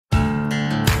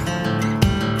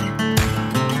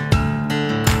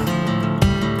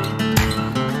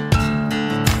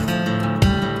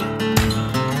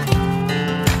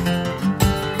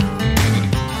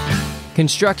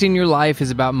Constructing your life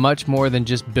is about much more than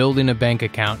just building a bank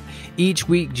account. Each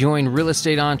week, join real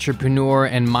estate entrepreneur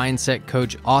and mindset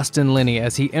coach Austin Linney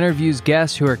as he interviews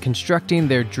guests who are constructing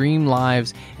their dream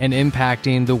lives and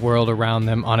impacting the world around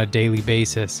them on a daily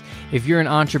basis. If you're an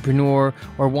entrepreneur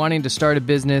or wanting to start a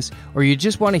business, or you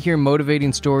just want to hear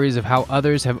motivating stories of how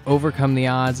others have overcome the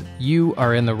odds, you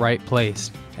are in the right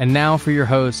place. And now for your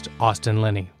host, Austin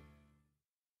Linney.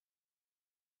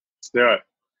 Let's do it.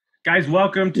 Guys,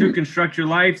 welcome to Construct Your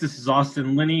Life. This is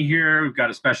Austin Linney here. We've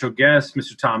got a special guest,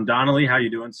 Mr. Tom Donnelly. How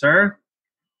you doing, sir?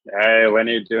 Hey,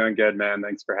 Linney, doing good, man.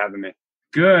 Thanks for having me.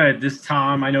 Good. This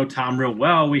Tom, I know Tom real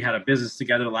well. We had a business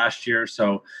together last year.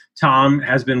 So Tom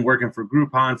has been working for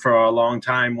Groupon for a long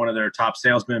time, one of their top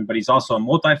salesmen, but he's also a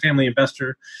multifamily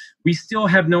investor. We still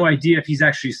have no idea if he's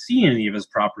actually seen any of his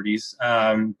properties,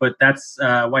 but that's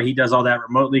why he does all that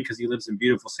remotely, because he lives in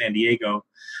beautiful San Diego.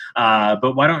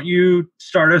 But why don't you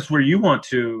start us where you want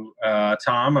to,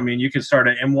 Tom? I mean, you can start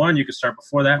at M1. You can start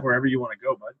before that, wherever you want to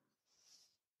go, bud.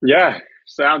 Yeah,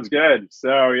 sounds good.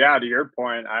 So, yeah, to your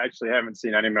point, I actually haven't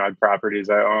seen any of my properties.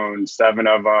 I own 7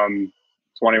 of them,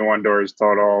 21 doors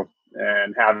total,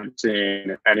 and haven't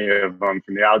seen any of them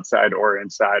from the outside or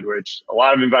inside, which a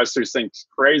lot of investors think is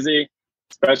crazy,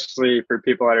 especially for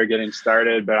people that are getting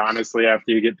started. But honestly,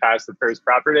 after you get past the first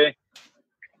property,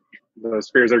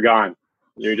 those fears are gone.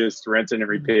 You're just rinsing and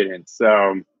repeating.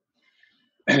 So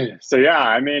yeah,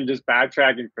 I mean, just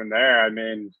backtracking from there, I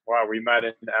mean, wow, we met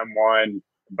in M1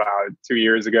 about 2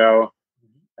 years ago.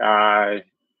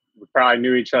 We probably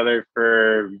knew each other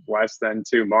for less than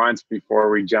 2 months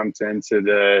before we jumped into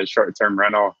the short-term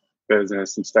rental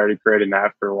business and started creating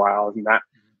that for a while. And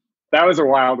that was a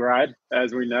wild ride,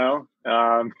 as we know.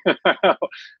 A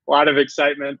lot of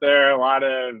excitement there, a lot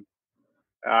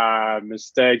of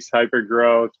mistakes, hyper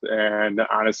growth, and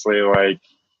honestly, like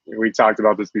we talked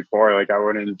about this before, like I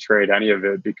wouldn't trade any of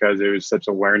it because it was such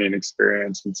a learning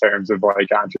experience in terms of like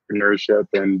entrepreneurship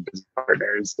and business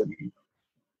partners and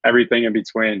everything in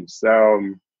between. So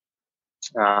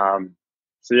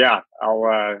yeah,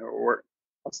 I'll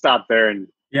stop there, and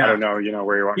I don't know,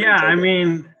 where you want me to take I it.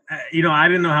 mean, I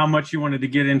didn't know how much you wanted to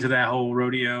get into that whole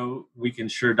rodeo. We can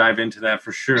sure dive into that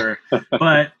for sure.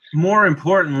 But more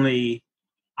importantly,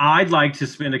 I'd like to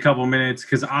spend a couple minutes,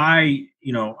 because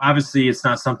obviously it's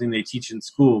not something they teach in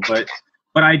school,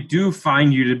 but I do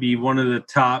find you to be one of the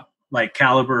top like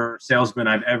caliber salesmen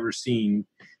I've ever seen.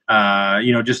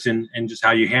 Just in just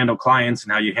how you handle clients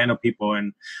and how you handle people.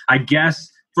 And I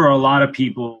guess for a lot of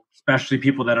people, especially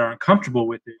people that aren't comfortable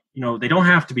with it, they don't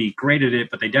have to be great at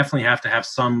it, but they definitely have to have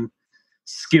some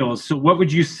skills. So what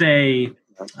would you say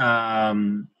is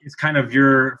kind of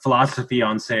your philosophy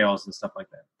on sales and stuff like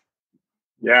that?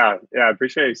 Yeah, I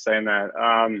appreciate you saying that.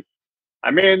 I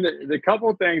mean, the couple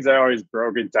of things I always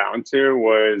broke it down to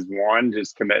was, one,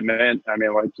 just commitment. I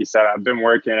mean, like you said, I've been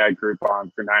working at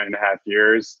Groupon for 9.5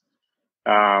 years,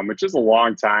 which is a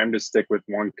long time to stick with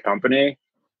one company.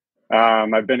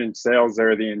 I've been in sales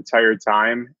there the entire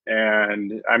time,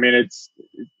 and I mean,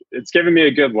 it's given me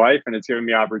a good life, and it's given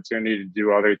me opportunity to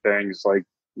do other things like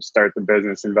start the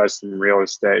business, invest in real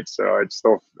estate. So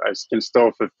I can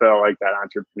still fulfill like that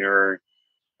entrepreneur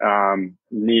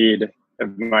need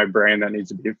of my brain that needs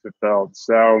to be fulfilled.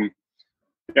 So,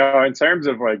 in terms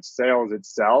of like sales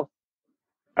itself,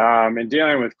 and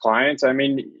dealing with clients, I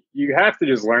mean, you have to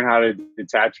just learn how to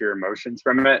detach your emotions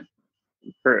from it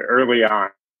early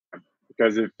on.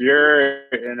 Because if you're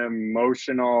an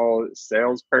emotional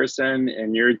salesperson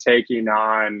and you're taking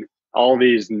on all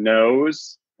these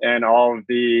no's and all of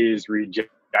these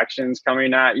rejections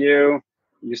coming at you,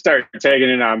 you start taking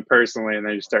it on personally, and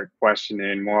then you start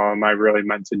questioning, well, am I really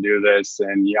meant to do this?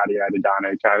 And yada, yada,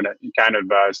 yada, kind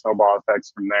of snowball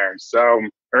effects from there. So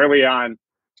early on,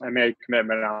 I made a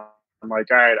commitment. I'm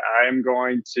like, all right, I'm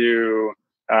going to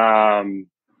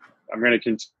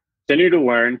continue to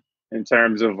learn in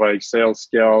terms of like sales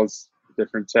skills,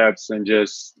 different tips, and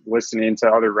just listening to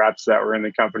other reps that were in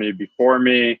the company before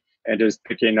me, and just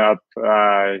picking up,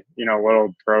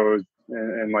 little pros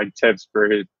and like tips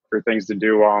for things to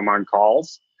do while I'm on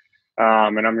calls.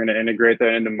 And I'm going to integrate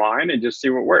that into mine and just see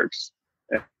what works.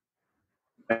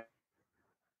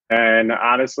 And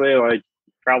honestly, like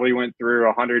probably went through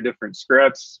 100 different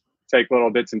scripts, take little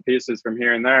bits and pieces from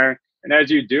here and there. And as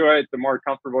you do it, the more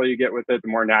comfortable you get with it, the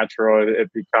more natural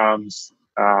it becomes.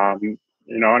 And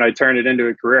I turned it into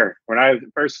a career. When I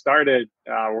first started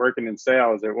working in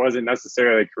sales, it wasn't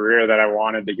necessarily a career that I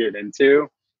wanted to get into,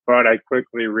 but I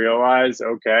quickly realized,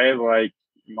 okay, like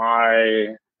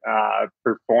my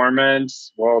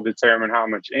performance will determine how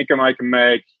much income I can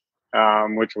make,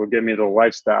 which will give me the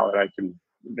lifestyle that I can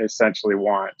essentially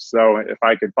want. So if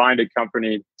I could find a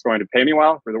company that's going to pay me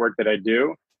well for the work that I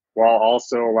do, while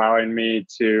also allowing me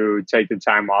to take the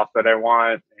time off that I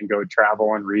want and go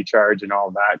travel and recharge and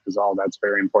all that, because all that's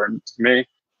very important to me,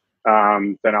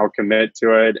 then I'll commit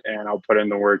to it and I'll put in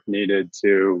the work needed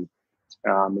to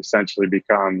essentially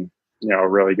become, a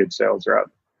really good sales rep,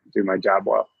 do my job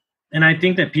well. And I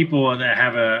think that people that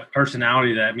have a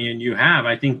personality that me and you have,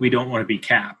 I think we don't want to be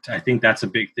capped. I think that's a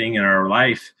big thing in our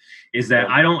life, is that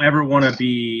I don't ever want to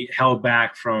be held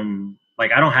back from,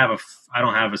 like, I don't have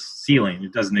a ceiling.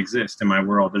 It doesn't exist in my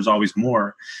world. There's always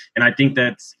more. And I think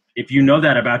that if you know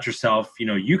that about yourself,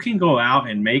 you can go out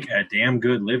and make a damn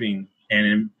good living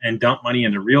and dump money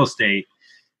into real estate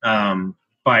by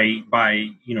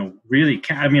really.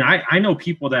 I mean, I know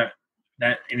people that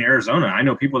in Arizona, I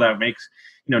know people that makes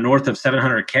north of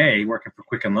 $700K working for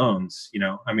Quicken Loans.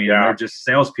 They're just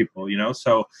salespeople.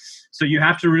 So you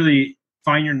have to really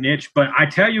find your niche. But I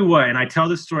tell you what, and I tell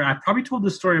this story, I probably told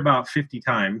this story about 50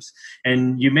 times,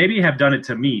 and you maybe have done it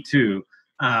to me too.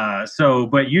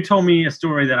 But you told me a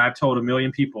story that I've told a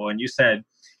million people, and you said,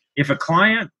 if a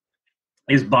client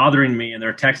is bothering me and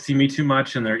they're texting me too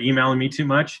much and they're emailing me too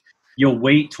much, you'll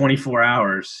wait 24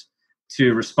 hours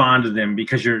to respond to them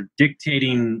because you're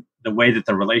dictating the way that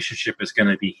the relationship is going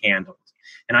to be handled.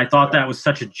 And I thought that was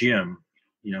such a gem,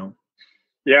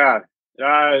 Yeah,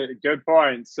 good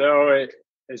point. So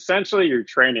essentially you're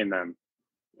training them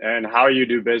and how you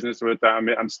do business with them.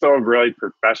 I'm still really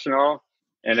professional.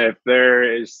 And if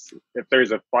there's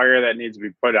a fire that needs to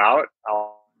be put out,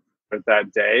 I'll put it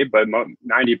that day, but 90%,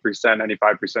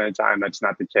 95% of the time, that's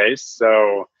not the case.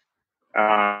 So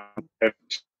if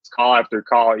call after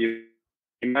call,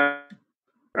 I'm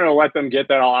going to let them get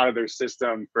that all out of their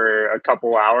system for a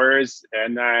couple hours,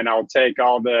 and then I'll take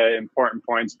all the important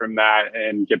points from that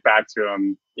and get back to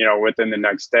them, within the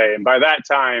next day. And by that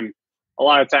time, a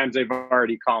lot of times they've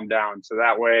already calmed down. So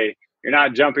that way you're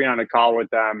not jumping on a call with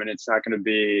them and it's not going to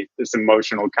be this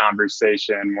emotional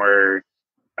conversation where,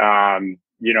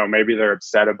 maybe they're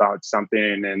upset about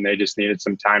something and they just needed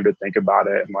some time to think about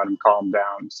it and let them calm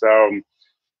down. So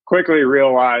quickly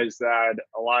realize that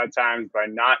a lot of times by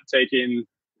not taking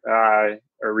or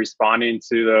responding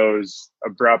to those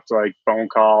abrupt phone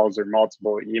calls or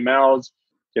multiple emails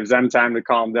gives them time to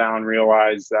calm down,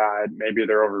 realize that maybe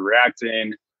they're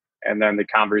overreacting, and then the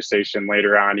conversation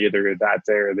later on, either that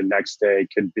day or the next day,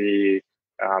 could be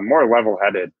more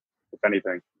level-headed, if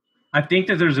anything. I think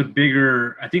there's a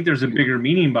bigger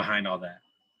meaning behind all that,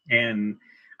 and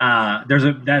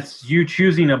that's you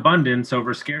choosing abundance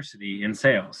over scarcity in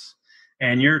sales.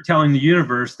 And you're telling the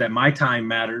universe that my time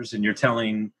matters, and you're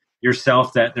telling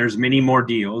yourself that there's many more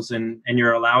deals, and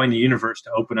you're allowing the universe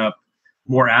to open up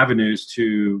more avenues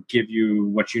to give you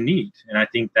what you need. And I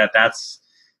think that-that's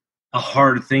a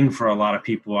hard thing for a lot of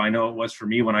people. I know it was for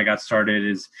me when I got started.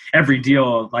 Is every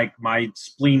deal like my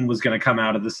spleen was going to come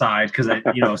out of the side because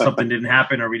something didn't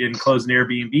happen or we didn't close an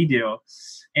Airbnb deal.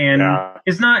 And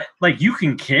it's not like you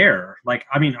can care.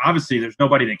 Obviously there's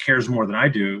nobody that cares more than I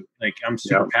do. I'm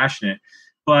super passionate,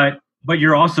 but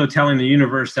you're also telling the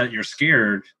universe that you're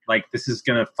scared, this is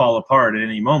going to fall apart at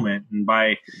any moment. And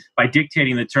by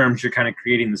dictating the terms, you're kind of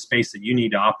creating the space that you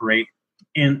need to operate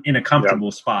in a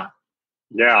comfortable spot.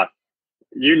 Yeah,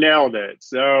 you nailed it.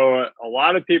 So a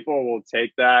lot of people will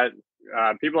take that,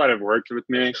 people that have worked with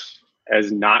me,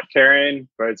 as not caring,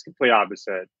 but it's complete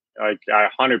opposite. I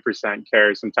 100%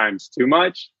 care, sometimes too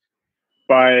much,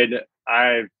 but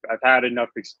I've had enough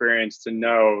experience to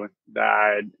know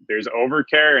that there's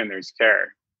overcare and there's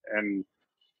care. And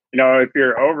if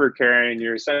you're overcaring,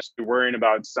 you're essentially worrying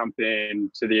about something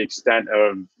to the extent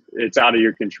of it's out of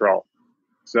your control.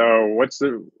 So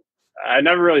I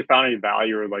never really found any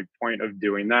value or point of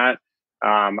doing that.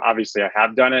 Obviously I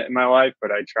have done it in my life,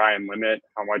 but I try and limit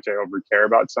how much I overcare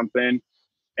about something.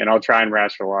 And I'll try and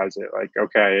rationalize it.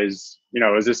 Okay, is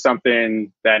this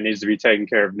something that needs to be taken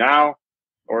care of now?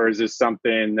 Or is this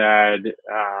something that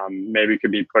maybe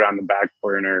could be put on the back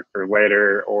burner for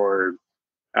later, or,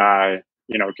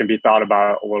 can be thought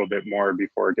about a little bit more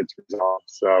before it gets resolved?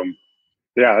 So,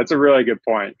 yeah, that's a really good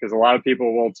point, because a lot of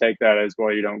people will take that as,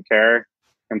 well, you don't care.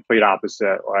 Complete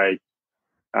opposite. I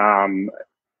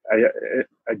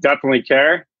definitely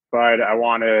care, but I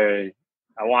want to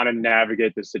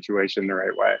navigate the situation the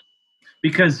right way.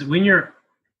 Because when you're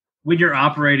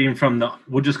operating from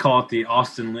we'll just call it the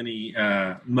Austin Linney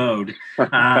mode,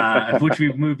 which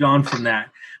we've moved on from that.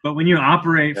 But when you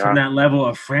operate from that level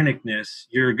of franticness,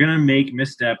 you're going to make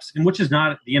missteps, and which is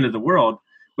not the end of the world,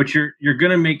 but you're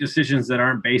going to make decisions that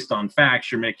aren't based on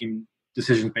facts. You're making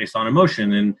decisions based on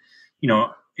emotion. And,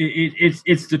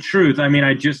 it's the truth.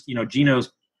 I just,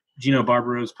 Gino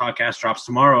Barbaro's podcast drops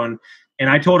tomorrow. And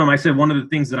I told him, I said, one of the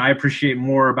things that I appreciate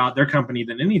more about their company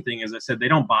than anything is I said, they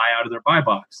don't buy out of their buy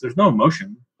box. There's no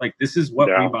emotion. Like, this is what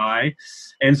we buy.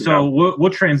 And so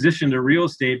we'll transition to real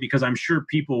estate, because I'm sure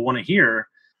people want to hear,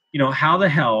 how the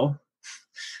hell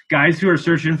guys who are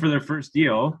searching for their first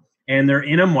deal and they're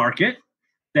in a market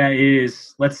that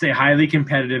is, let's say, highly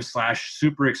competitive /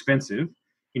 super expensive.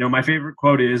 My favorite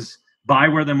quote is, buy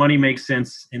where the money makes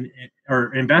sense,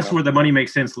 or invest where the money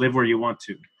makes sense, live where you want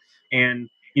to. And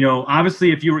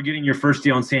obviously, if you were getting your first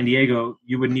deal in San Diego,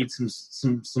 you would need some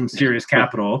serious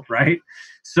capital, right?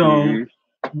 So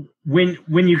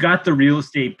when you got the real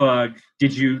estate bug,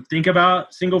 did you think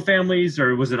about single families,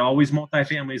 or was it always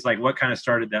multifamilies? Like, what kind of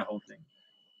started that whole thing?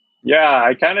 Yeah,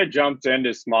 I kind of jumped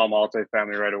into small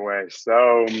multifamily right away.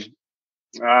 So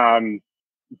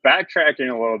backtracking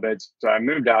a little bit, so I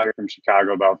moved out here from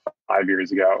Chicago about 5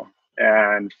 years ago.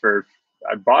 And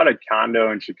I bought a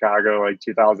condo in Chicago like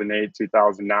 2008,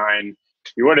 2009.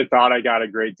 You would have thought I got a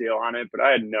great deal on it, but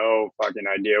I had no fucking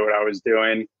idea what I was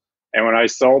doing. And when I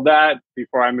sold that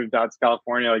before I moved out to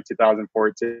California, like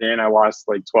 2014, I lost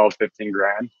like 12, 15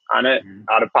 grand on it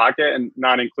out of pocket, and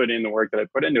not including the work that I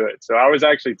put into it. So I was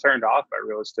actually turned off by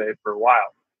real estate for a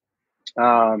while.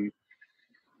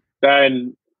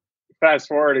 Then fast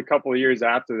forward a couple of years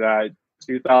after that,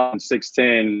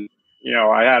 2016,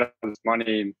 I had this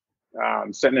money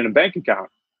sitting in a bank account,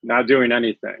 not doing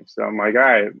anything. So I'm like, all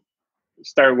right,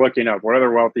 start looking up, what are the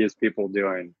wealthiest people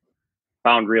doing?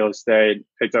 Found real estate,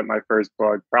 picked up my first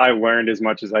book, probably learned as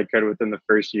much as I could within the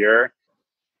first year.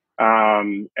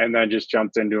 And then just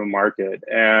jumped into a market.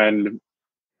 And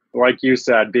like you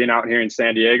said, being out here in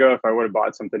San Diego, if I would have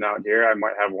bought something out here, I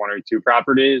might have 1 or 2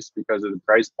 properties because of the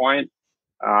price point.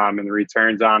 And the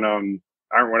returns on them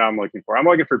aren't what I'm looking for. I'm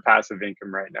looking for passive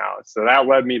income right now. So that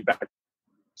led me back.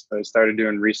 So I started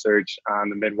doing research on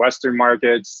the Midwestern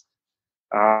markets.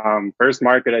 First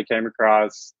market I came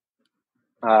across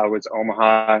was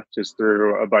Omaha, just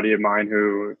through a buddy of mine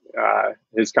who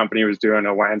his company was doing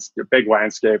a big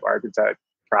landscape architect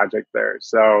project there.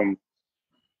 So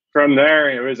from there,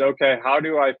 it was, okay, how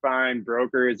do I find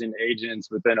brokers and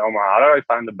agents within Omaha? How do I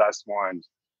find the best ones?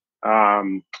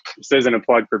 This isn't a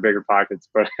plug for Bigger Pockets,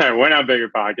 but I went on Bigger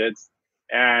Pockets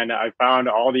and I found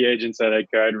all the agents that I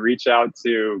could, reach out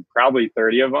to probably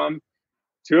 30 of them.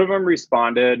 2 of them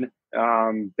responded.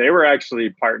 They were actually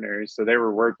partners, so they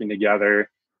were working together.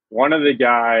 One of the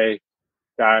guys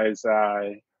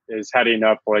is heading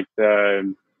up like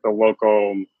the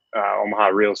local Omaha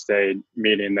real estate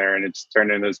meeting there, and it's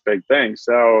turned into this big thing.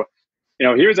 So,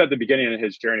 he was at the beginning of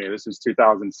his journey. This was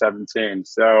 2017.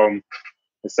 So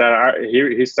I said,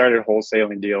 he started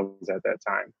wholesaling deals at that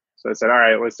time. So I said, all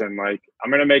right, listen, like,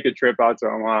 I'm going to make a trip out to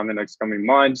Omaha in the next coming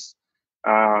months.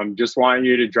 Just want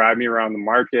you to drive me around the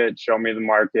market, show me the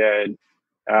market,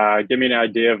 give me an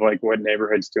idea of like what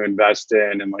neighborhoods to invest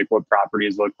in and like what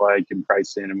properties look like and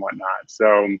pricing and whatnot.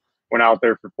 So went out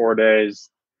there for 4 days.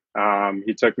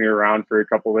 He took me around for a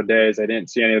couple of days. I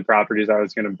didn't see any of the properties I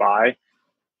was going to buy.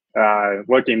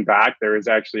 Looking back, there was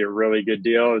actually a really good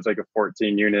deal. It was like a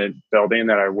 14-unit building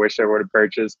that I wish I would have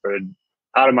purchased, but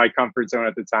out of my comfort zone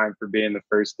at the time for being the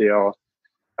first deal.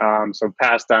 So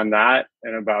passed on that.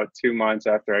 And about 2 months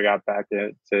after I got back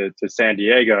to San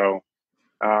Diego,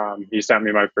 he sent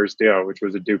me my first deal, which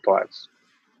was a duplex.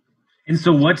 And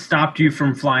so what stopped you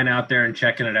from flying out there and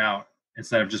checking it out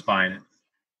instead of just buying it?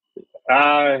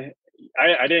 I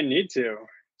didn't need to.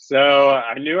 So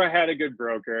I knew I had a good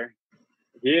broker.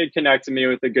 He had connected me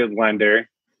with a good lender.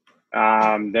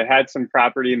 They had some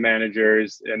property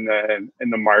managers in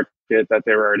the market that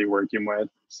they were already working with.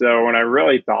 So when I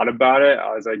really thought about it,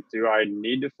 I was like, do I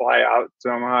need to fly out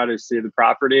to Omaha to see the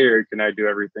property, or can I do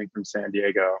everything from San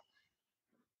Diego?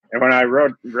 And when I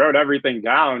wrote everything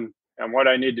down and what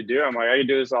I need to do, I'm like, I can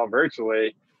do this all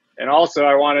virtually. And also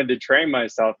I wanted to train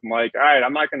myself. I'm like, all right,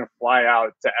 I'm not going to fly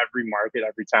out to every market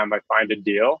every time I find a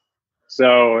deal.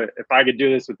 So if I could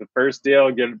do this with the first deal,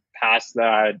 get past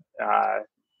that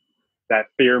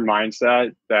fear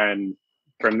mindset, then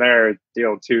from there,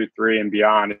 deal 2, 3, and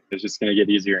beyond is just going to get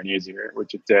easier and easier,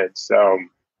 which it did. So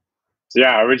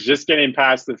yeah, I was just getting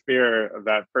past the fear of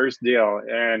that first deal.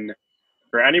 And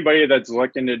for anybody that's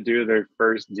looking to do their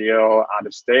first deal out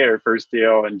of state or first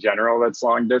deal in general that's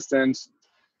long distance,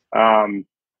 you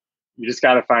just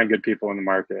got to find good people in the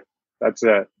market. That's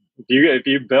it. If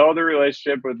you build a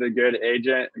relationship with a good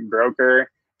agent and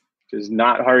broker, which is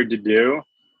not hard to do,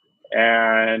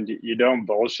 and you don't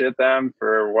bullshit them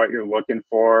for what you're looking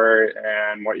for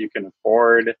and what you can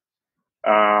afford,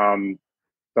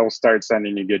 they'll start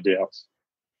sending you good deals.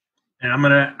 And I'm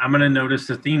gonna notice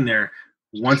a theme there.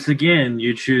 once again,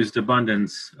 you choose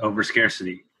abundance over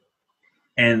scarcity.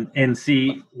 And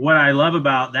see, what I love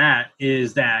about that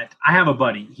is that I have a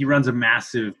buddy. He runs a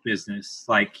massive business.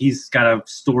 Like, he's got a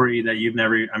story that you've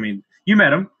never, I mean, you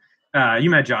met him. You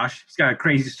met Josh. He's got a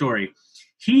crazy story.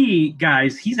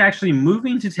 He's actually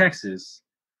moving to Texas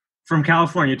from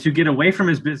California to get away from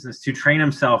his business, to train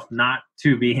himself not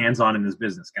to be hands-on in his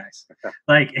business, guys.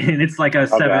 Like, and it's like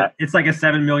it's like a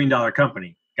 $7 million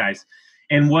company, guys.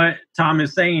 And what Tom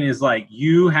is saying is, like,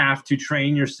 you have to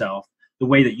train yourself the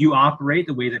way that you operate,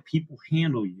 the way that people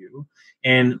handle you.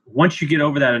 And once you get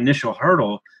over that initial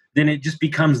hurdle, then it just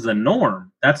becomes the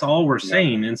norm. That's all we're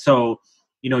saying. And so,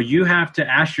 you have to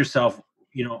ask yourself,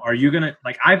 are you going to,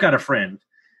 like, I've got a friend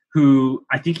who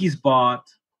I think he's bought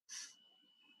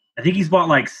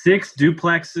like 6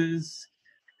 duplexes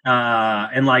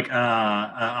and like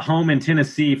a home in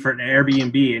Tennessee for an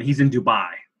Airbnb, and he's in Dubai.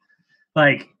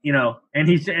 Like, and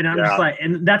I'm just like,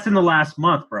 and that's in the last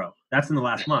month, bro. That's in the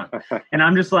last month. And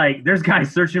I'm just like, there's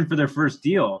guys searching for their first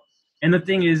deal. And the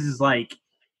thing is like,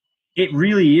 it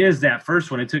really is that first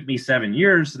one. It took me 7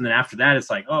 years. And then after that, it's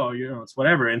like, oh, it's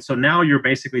whatever. And so now you're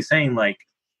basically saying, like,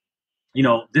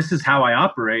 this is how I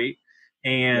operate.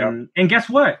 And guess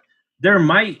what? There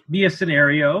might be a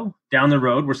scenario down the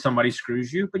road where somebody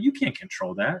screws you, but you can't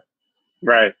control that.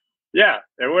 Right. Yeah.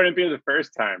 It wouldn't be the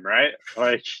first time, right?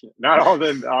 Like, not all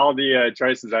the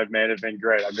choices I've made have been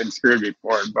great. I've been screwed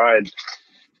before, but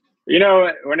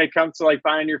when it comes to like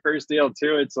finding your first deal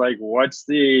too, it's like, what's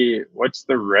the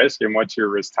risk and what's your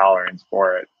risk tolerance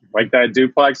for it? Like that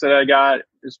duplex that I got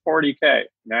is $40K,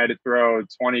 and I had to throw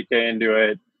 $20K into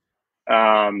it,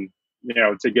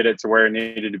 to get it to where it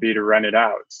needed to be to rent it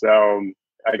out. So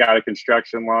I got a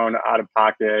construction loan out of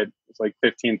pocket. It's like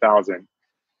 $15,000.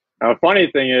 Now, the funny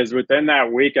thing is, within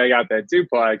that week I got that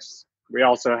duplex, we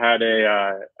also had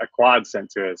a quad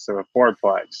sent to us, so a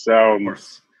fourplex. So,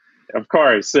 of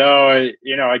course. So,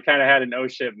 I kind of had an oh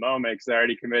shit moment because I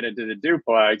already committed to the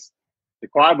duplex. The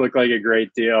quad looked like a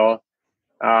great deal,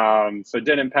 so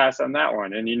didn't pass on that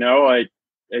one. And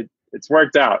it's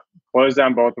worked out. Closed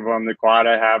on both of them. The quad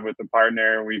I have with the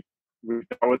partner, we've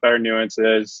dealt with our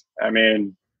nuances. I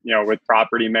mean, with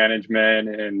property management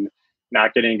and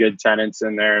not getting good tenants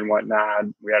in there and whatnot.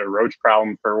 We had a roach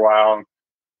problem for a while.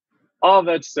 All of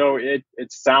that. So it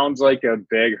sounds like a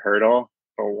big hurdle,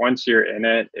 but once you're in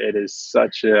it, it is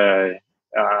such a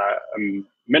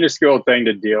minuscule thing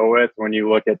to deal with when you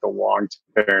look at the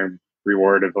long-term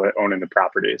reward of owning the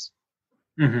properties.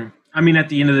 Mm-hmm. I mean, at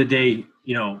the end of the day,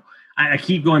 I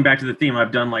keep going back to the theme.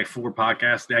 I've done like 4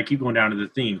 podcasts. I keep going down to the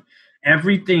theme.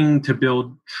 Everything to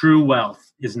build true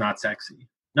wealth is not sexy.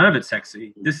 None of it's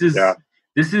sexy. This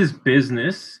is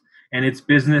business, and it's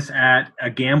business at a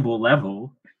gamble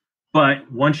level.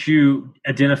 But once you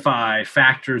identify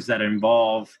factors that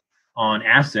involve on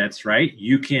assets, right,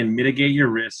 you can mitigate your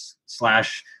risks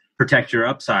 / protect your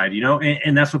upside,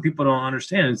 and that's what people don't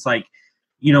understand. It's like,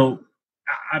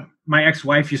 my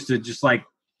ex-wife used to just like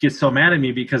get so mad at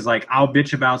me because like I'll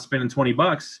bitch about spending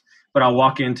 $20, but I'll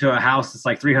walk into a house that's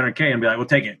like $300K and be like, well,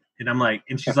 take it. And I'm like,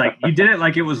 and she's like, you did it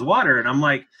like it was water. And I'm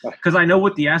like, because I know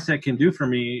what the asset can do for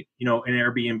me, in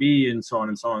Airbnb and so on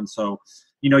and so on. So,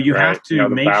 you have to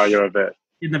make the value of it.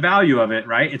 In the value of it,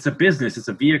 right? It's a business, it's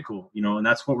a vehicle, and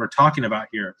that's what we're talking about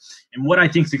here. And what I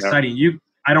think is exciting,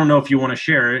 I don't know if you want to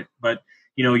share it, but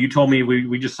you told me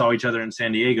we just saw each other in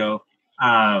San Diego.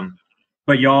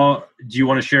 But y'all, do you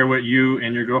want to share what you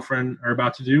and your girlfriend are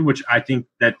about to do? Which I think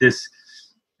that is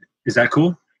that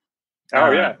cool?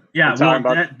 Oh yeah. Yeah.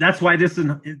 Well, that's why this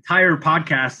entire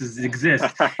podcast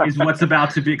exists is what's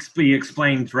about to be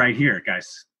explained right here,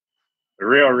 guys. The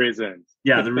real reason.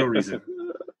 Yeah. The real reason.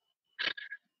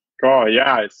 Cool.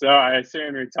 Yeah. So I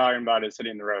assume you're talking about us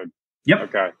hitting the road. Yep.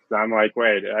 Okay. So I'm like,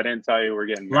 wait, I didn't tell you we're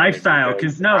getting lifestyle.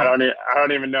 No, I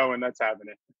don't even know when that's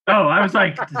happening. Oh, I was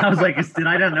like, did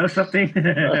I not know something?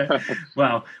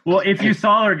 Well, if you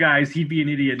saw her, guys, he'd be an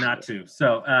idiot not to.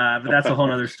 So, but that's a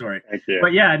whole other story. Thank you.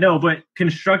 But yeah, no, but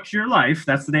construct your life.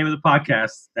 That's the name of the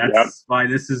podcast. That's why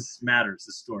this matters.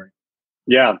 This story.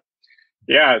 Yeah.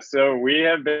 Yeah. So we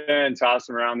have been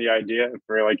tossing around the idea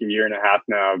for like a year and a half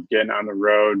now of getting on the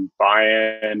road,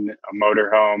 buying a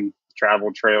motorhome,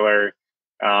 travel trailer,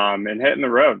 and hitting the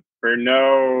road for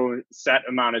no set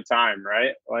amount of time,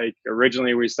 right? Like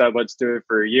originally we said, let's do it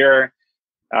for a year.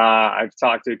 I've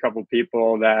talked to a couple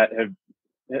people that have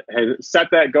set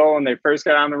that goal when they first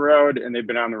got on the road, and they've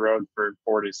been on the road for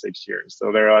 4 to 6 years.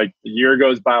 So they're like, the year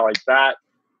goes by like that.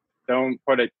 Don't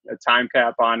put a time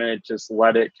cap on it. Just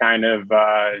let it kind of,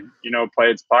 play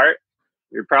its part.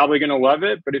 you're probably going to love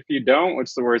it. But if you don't,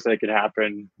 what's the worst that could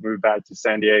happen? Move back to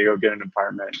San Diego, get an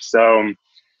apartment. So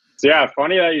yeah,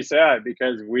 funny that you say that,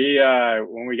 because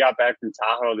when we got back from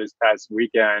Tahoe this past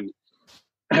weekend,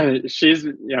 she's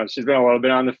been a little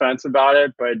bit on the fence about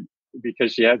it, but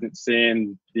because she hasn't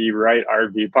seen the right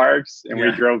RV parks, and we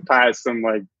drove past some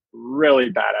like really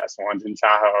badass ones in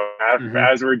Tahoe.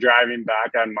 As we're driving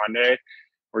back on Monday,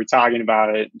 we're talking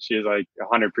about it. She's like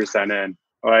 100% in.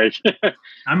 Like,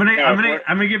 I'm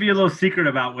gonna give you a little secret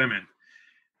about women,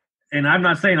 and I'm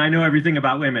not saying I know everything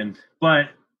about women, but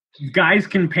guys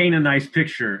can paint a nice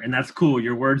picture, and that's cool.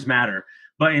 Your words matter,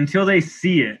 but until they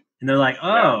see it, and they're like,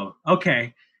 "Oh,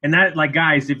 okay." And that, like,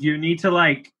 guys, if you need to,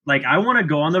 like, I want to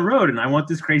go on the road and I want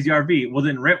this crazy RV, well,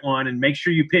 then rent one and make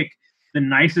sure you pick the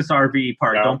nicest RV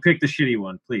park. Yeah. Don't pick the shitty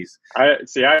one, please. I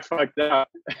fucked up.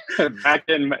 back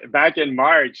in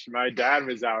March, my dad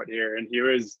was out here, and he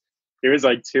was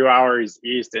like 2 hours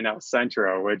east in El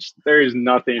Centro, which there is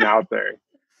nothing out there.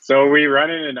 So we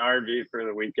rented an RV for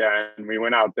the weekend. We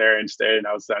went out there and stayed in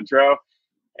El Centro,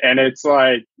 and it's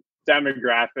like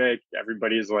demographic.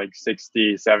 Everybody's like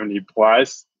 60, 70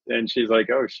 plus. And she's like,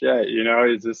 oh shit,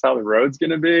 is this how the road's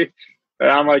going to be? And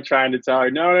I'm like trying to tell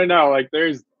her, no. Like,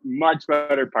 there's much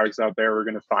better parks out there. We're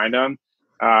going to find them.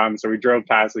 So we drove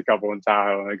past a couple in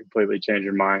Tahoe, and I completely changed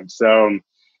her mind. So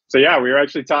yeah, we were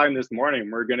actually talking this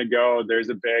morning. We're going to go, there's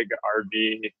a big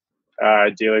RV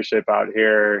dealership out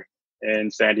here in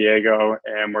San Diego,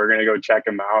 and we're going to go check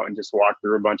them out and just walk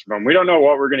through a bunch of them. We don't know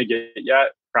what we're going to get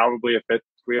yet. Probably a fifth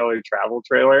wheeler travel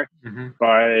trailer,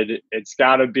 but it's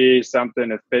got to be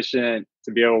something efficient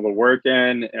to be able to work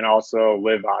in and also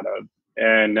live out of.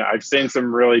 And I've seen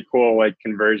some really cool like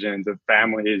conversions of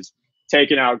families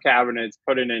taking out cabinets,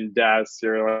 putting in desks,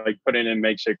 or like putting in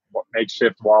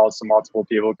makeshift walls so multiple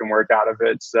people can work out of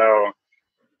it. So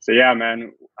yeah,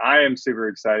 man, I am super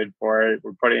excited for it.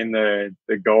 We're putting the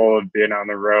goal of being on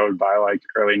the road by like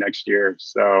early next year.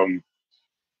 So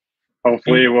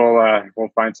hopefully we'll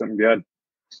find something good.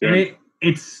 And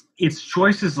it's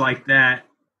choices like that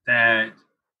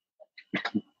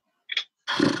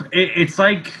it's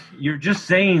like you're just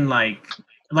saying, like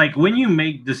when you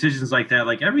make decisions like that,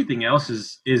 like everything else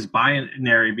is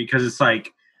binary, because it's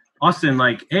like, Austin,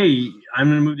 like, hey, I'm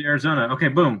gonna move to Arizona. Okay,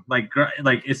 boom. Like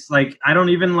it's like I don't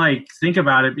even like think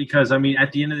about it, because I mean,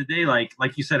 at the end of the day, like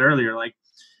you said earlier, like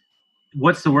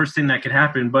what's the worst thing that could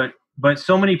happen? But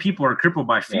so many people are crippled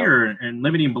by fear and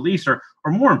limiting beliefs, or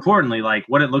more importantly, like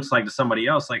what it looks like to somebody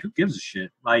else. Like, who gives a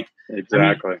shit? Like,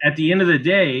 exactly. I mean, at the end of the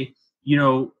day,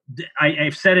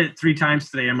 I've said it 3 times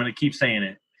today. I'm going to keep saying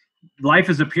it. Life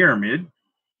is a pyramid.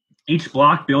 Each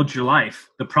block builds your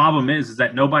life. The problem is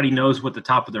that nobody knows what the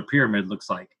top of their pyramid looks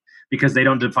like, because they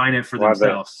don't define it for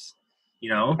themselves.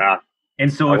 Yeah.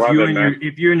 And so if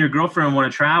you and your girlfriend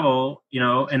want to travel,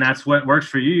 and that's what works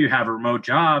for you, you have remote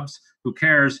jobs. Who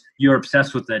cares? You're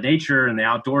obsessed with the nature and the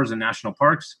outdoors and national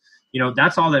parks.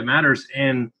 That's all that matters.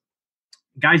 And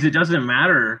guys, it doesn't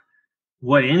matter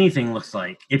what anything looks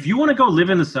like. If you want to go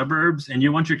live in the suburbs and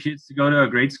you want your kids to go to a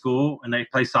great school and they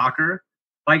play soccer,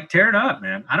 like, tear it up,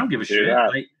 man. I don't give a shit.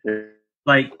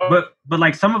 But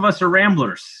like, some of us are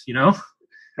ramblers,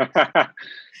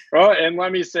 Well, and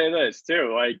let me say this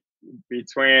too, like,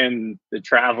 between the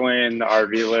traveling, the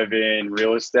RV living,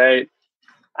 real estate,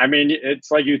 I mean,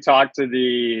 it's like you talk to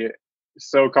the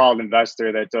so-called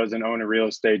investor that doesn't own a real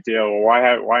estate deal. Well,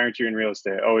 why aren't you in real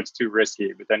estate? Oh, it's too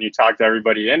risky. But then you talk to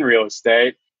everybody in real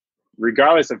estate,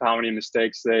 regardless of how many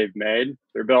mistakes they've made,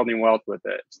 they're building wealth with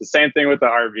it. It's the same thing with the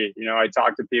RV. I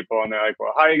talk to people and they're like,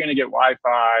 well, how are you going to get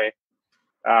Wi-Fi?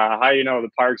 How the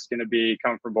park's going to be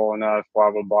comfortable enough, blah,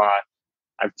 blah, blah.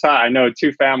 I know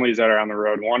 2 families that are on the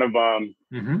road. One of them,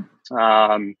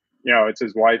 it's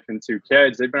his wife and 2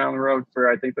 kids. They've been on the road for,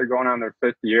 I think they're going on their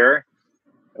 5th year.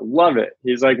 I love it.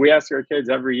 He's like, we ask our kids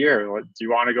every year, do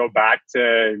you want to go back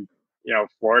to,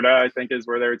 Florida? I think is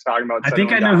where they were talking about. I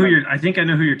think I know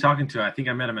who you're talking to. I think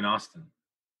I met him in Austin.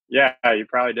 Yeah, you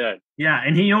probably did. Yeah,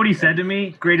 and you know what he said to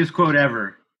me? Greatest quote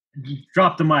ever.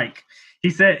 Drop the mic. He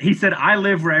said, I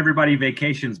live where everybody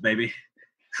vacations, baby.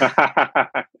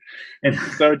 And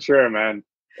so true, man.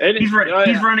 He's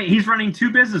running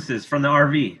 2 businesses from the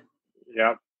RV.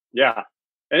 Yep. Yeah.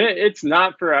 And it's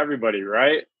not for everybody,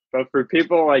 right? But for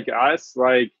people like us,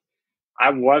 like,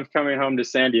 I love coming home to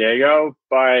San Diego,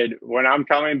 but when I'm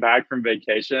coming back from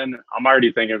vacation, I'm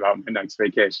already thinking about my next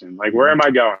vacation. Like, where am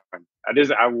I going?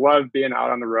 I love being out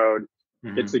on the road.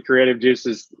 It's the creative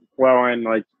juices flowing.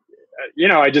 Like,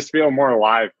 I just feel more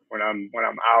alive when I'm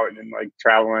out and like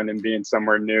traveling and being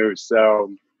somewhere new.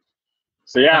 So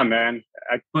yeah, man.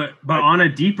 But on a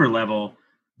deeper level,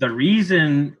 the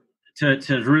reason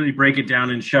to really break it down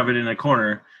and shove it in a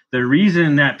corner, the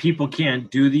reason that people can't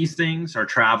do these things or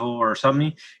travel or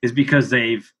something is because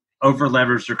they've over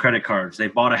leveraged their credit cards. They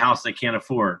bought a house they can't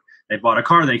afford. They bought a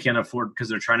car they can't afford because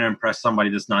they're trying to impress somebody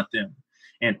that's not them.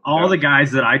 And all the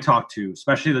guys that I talk to,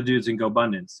 especially the dudes in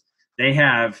GoBundance, they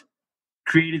have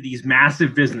created these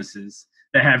massive businesses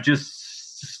that have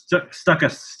just stuck a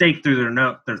stake through their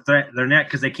neck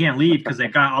because they can't leave because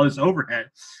they've got all this overhead.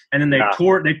 And then they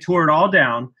tore it all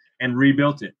down and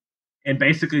rebuilt it. And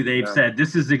basically they've said,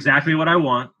 this is exactly what I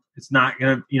want. It's not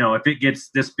going to, if it gets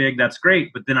this big, that's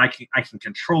great. But then I can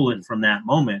control it from that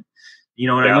moment.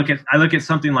 And I look at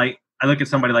somebody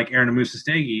like Aaron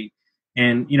Amusastegi,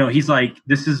 and, he's like,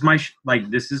 this is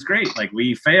this is great. Like,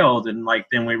 we failed and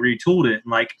then we retooled it.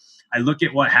 And I look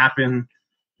at what happened,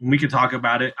 and we could talk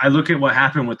about it. I look at what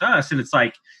happened with us, and it's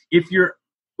like, if you're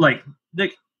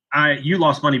you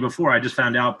lost money before, I just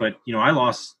found out, but I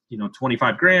lost,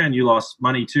 25 grand. You lost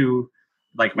money too,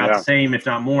 about the same, if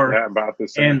not more. Yeah, about the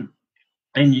same.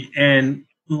 And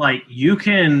you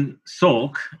can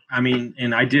sulk. I mean,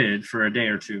 and I did for a day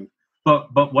or two,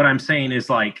 but what I'm saying is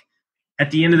at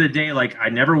the end of the day, I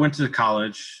never went to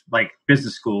college,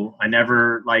 business school. I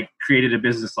never created a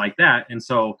business like that. And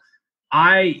so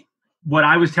what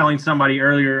I was telling somebody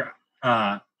earlier,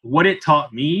 what it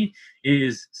taught me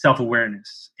is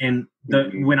self-awareness. And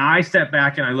when I step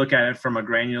back and I look at it from a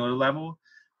granular level,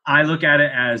 I look at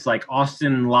it as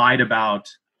Austin lied about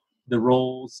the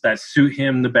roles that suit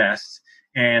him the best.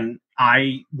 And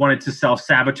I wanted to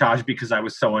self-sabotage because I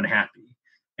was so unhappy.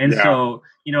 And so,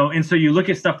 and so you look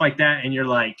at stuff like that and you're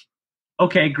like,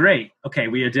 okay, great. Okay.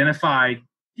 We identified,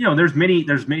 there's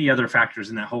many other factors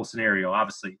in that whole scenario,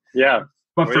 obviously. Yeah.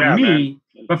 But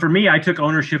for me, I took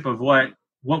ownership of what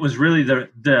was really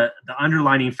the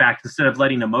underlining fact instead of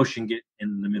letting emotion get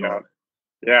in the middle of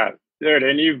it. Yeah. Dude,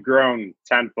 and you've grown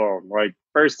tenfold.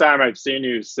 First time I've seen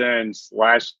you since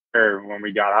last year when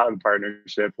we got out of the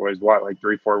partnership was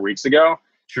 3-4 weeks ago.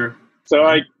 Sure. So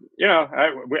I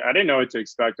didn't know what to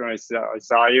expect when I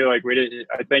saw you. I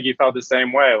think you felt the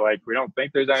same way. We don't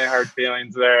think there's any hard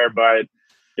feelings there, but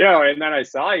and then I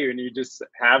saw you and you just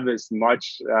have this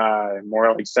much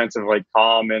more sense of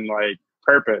calm and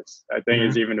purpose. I think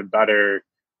is even a better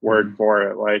word for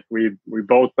it. We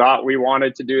both thought we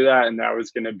wanted to do that, and that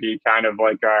was going to be kind of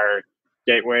our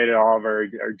gateway to all of our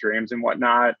dreams and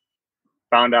whatnot.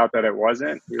 Found out that it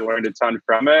wasn't. We learned a ton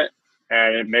from it,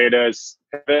 and it made us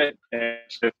pivot and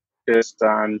shift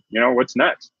on what's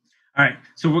next. All right,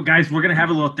 so guys, we're gonna have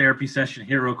a little therapy session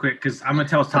here real quick because I'm gonna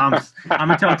tell Tom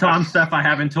stuff I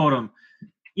haven't told him.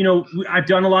 I've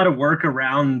done a lot of work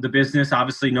around the business.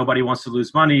 Obviously, nobody wants to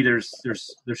lose money. There's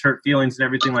hurt feelings and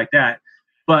everything like that.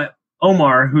 But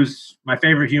Omar, who's my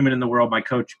favorite human in the world, my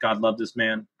coach, God love this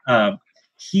man.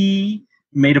 He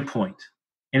made a point,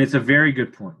 and it's a very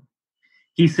good point.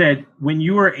 He said, when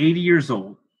you were 80 years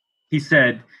old, he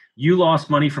said, you lost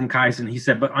money from Kaizen. He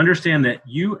said, but understand that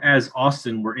you as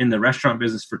Austin were in the restaurant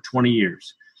business for 20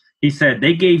 years. He said,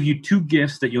 they gave you 2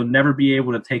 gifts that you'll never be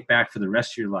able to take back for the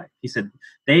rest of your life. He said,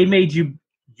 they made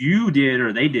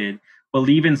they did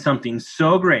believe in something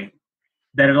so great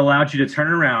that it allowed you to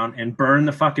turn around and burn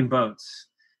the fucking boats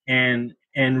and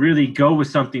really go with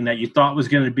something that you thought was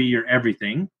going to be your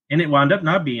everything. And it wound up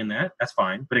not being that. That's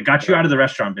fine. But it got you out of the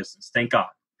restaurant business. Thank God.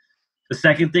 The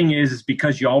second thing is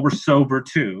because y'all were sober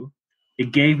too,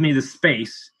 it gave me the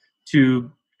space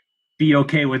to be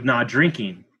okay with not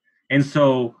drinking. And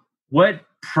so what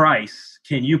price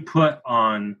can you put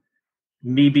on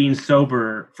me being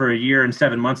sober for a year and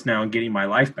 7 months now and getting my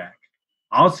life back?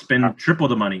 I'll spend triple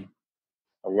the money.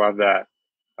 I love that.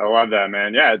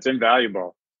 Man. Yeah, it's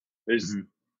invaluable. There's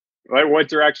what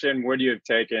direction would you have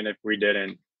taken if we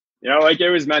didn't?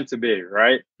 It was meant to be,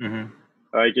 right? Mm-hmm.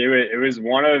 It was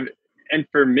one of. And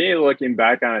for me, looking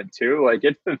back on it too,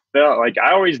 it fulfilled.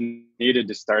 I always needed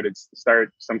to start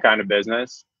some kind of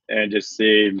business and just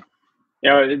see,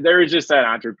 there was just that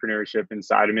entrepreneurship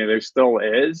inside of me. There still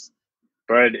is,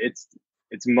 but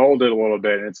it's molded a little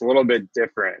bit and it's a little bit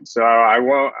different. So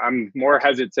I'm more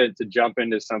hesitant to jump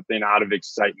into something out of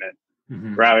excitement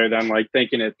rather than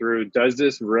thinking it through. Does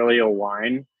this really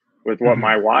align with what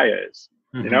my why is?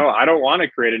 I don't want to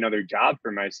create another job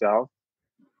for myself.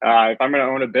 If I'm going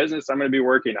to own a business, I'm going to be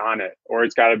working on it, or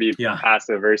it's got to be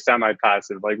passive or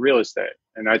semi-passive, like real estate.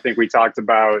 And I think we talked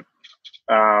about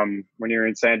when you're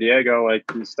in San Diego,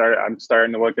 I'm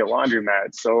starting to look at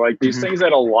laundromats. So these things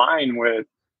that align with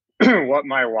what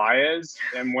my why is.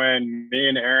 And when me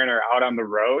and Aaron are out on the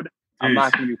road, I'm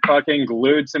not going to be fucking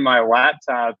glued to my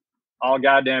laptop all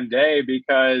goddamn day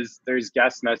because there's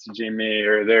guests messaging me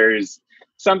or there's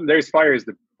fires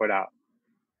to put out.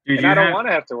 Dude, And I don't want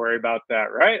to have to worry about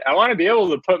that, right? I want to be able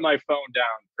to put my phone down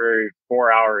for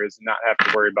 4 hours and not have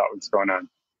to worry about what's going on.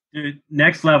 Dude,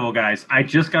 next level, guys. I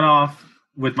just got off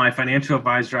with my financial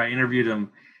advisor. I interviewed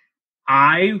him.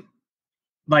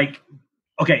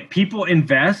 Okay, people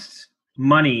invest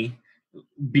money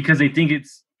because they think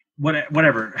it's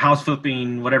whatever, house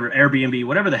flipping, whatever, Airbnb,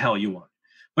 whatever the hell you want.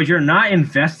 But you're not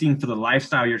investing for the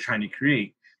lifestyle you're trying to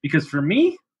create. Because for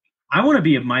me, I want to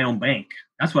be my own bank.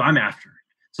 That's what I'm after.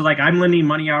 So like I'm lending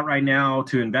money out right now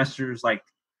to investors, like,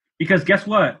 because guess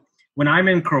what? When I'm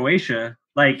in Croatia,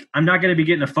 like I'm not going to be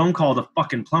getting a phone call the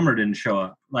fucking plumber didn't show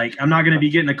up. Like I'm not going to be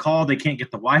getting a call they can't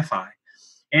get the Wi-Fi.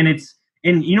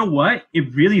 And you know what?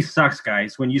 It really sucks,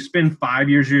 guys, when you spend 5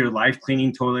 years of your life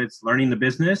cleaning toilets, learning the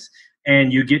business,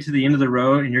 and you get to the end of the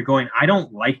road and you're going, I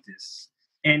don't like this.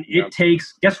 And it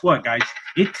takes, guess what, guys?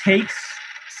 It takes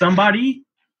somebody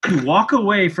to walk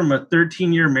away from a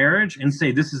 13-year marriage and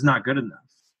say, this is not good enough.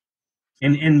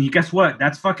 And you guess what?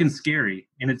 That's fucking scary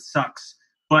and it sucks.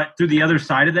 But through the other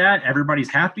side of that,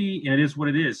 everybody's happy and it is what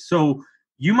it is. So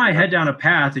you might head down a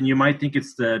path and you might think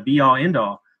it's the be all end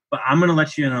all, but I'm going to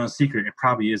let you in on a secret. It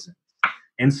probably isn't.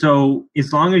 And so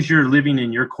as long as you're living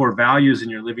in your core values and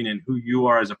you're living in who you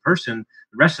are as a person,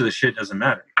 the rest of the shit doesn't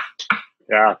matter.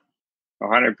 Yeah,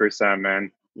 100%,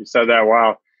 man. You said that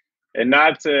well. And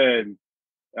not to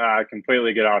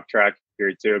completely get off track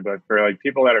here too, but for like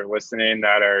people that are listening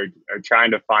that are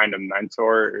trying to find a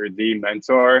mentor or the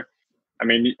mentor, I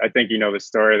mean, I think you know the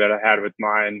story that I had with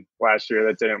mine last year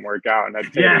that didn't work out, and I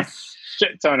paid a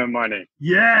shit ton of money.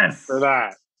 Yes, for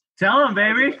that. Tell them,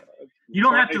 baby. You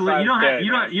don't have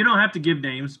to. You don't have to give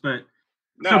names, but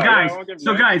no,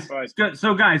 so guys,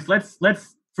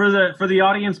 let's for the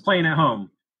audience playing at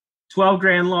home. 12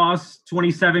 grand loss,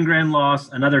 27 grand loss,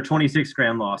 another 26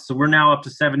 grand loss. So we're now up to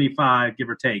 75, give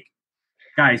or take.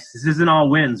 Guys, this isn't all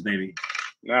wins, baby.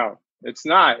 No, it's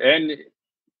not. And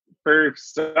for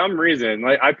some reason,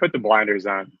 like I put the blinders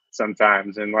on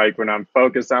sometimes. And like when I'm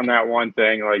focused on that one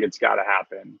thing, like it's got to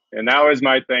happen. And that was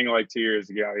my thing like 2 years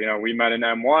ago. You know, we met in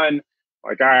M1.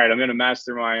 Like, all right, I'm in a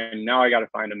mastermind. Now I got to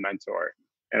find a mentor.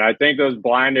 And I think those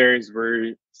blinders were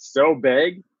so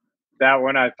big that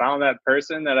when I found that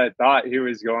person that I thought he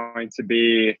was going to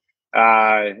be,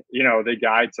 you know, the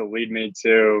guy to lead me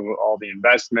to all the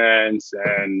investments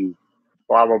and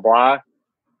blah, blah, blah.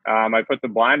 I put the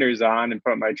blinders on and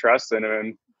put my trust in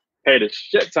him, paid a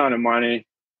shit ton of money.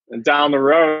 And down the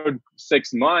road,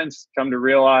 6 months, come to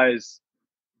realize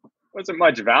wasn't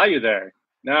much value there.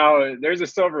 Now, there's a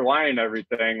silver lining to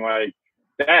everything. Like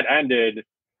that ended,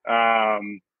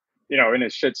 you know, in a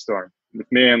shitstorm with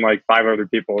me and like 5 other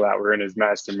people that were in his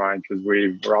mastermind because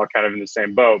we were all kind of in the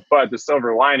same boat. But the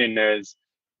silver lining is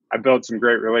I built some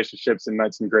great relationships and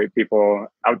met some great people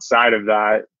outside of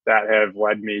that have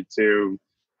led me to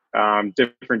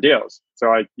different deals. So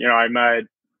like, you know, I met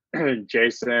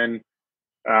Jason,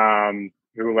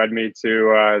 who led me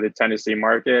to the Tennessee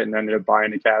market and ended up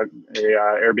buying a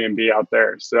Airbnb out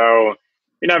there. So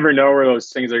you never know where those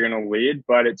things are going to lead,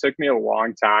 but it took me a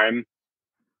long time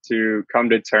to come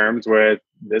to terms with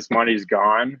this money's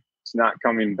gone. It's not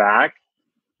coming back,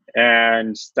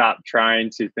 and stop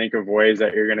trying to think of ways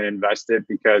that you're going to invest it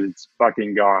because it's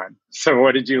fucking gone. So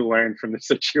what did you learn from the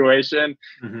situation?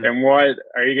 Mm-hmm. And what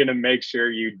are you going to make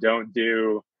sure you don't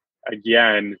do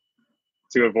again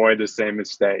to avoid the same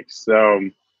mistakes? So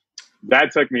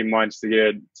that took me months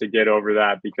to get over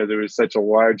that because it was such a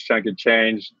large chunk of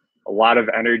change, a lot of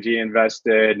energy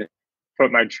invested,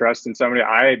 put my trust in somebody.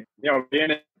 Being in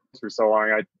this for so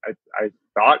long, I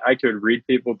thought I could read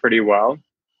people pretty well.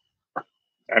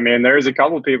 I mean, there's a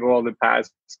couple of people in the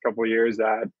past couple of years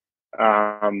that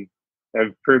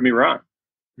have proved me wrong.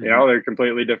 Mm-hmm. You know, they're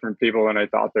completely different people than I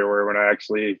thought they were when I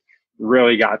actually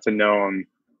really got to know them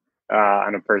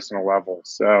on a personal level.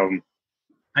 So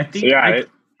I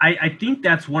think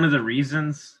that's one of the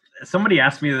reasons. Somebody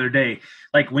asked me the other day,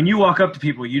 like when you walk up to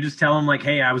people, you just tell them like,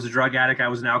 hey, I was a drug addict. I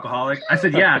was an alcoholic. I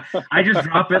said, yeah, I just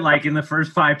drop it like in the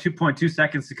first 2.2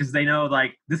 seconds because they know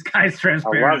like this guy's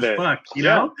transparent as fuck, you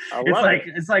know?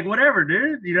 It's like, whatever,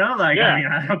 dude, you know, like, I mean,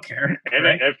 I don't care. And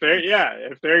right? if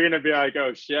they're going to be like,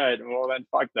 oh shit, well then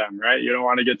fuck them, right? You don't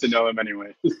want to get to know them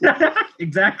anyway.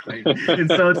 Exactly. And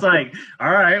so it's like,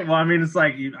 all right, well, I mean, it's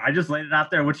like, I just laid it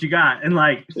out there. What you got? And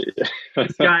like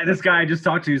this guy I just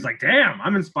talked to, he's like, damn,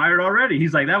 I'm inspired already.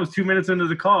 He's like, that was 2 minutes into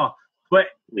the call. But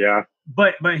yeah,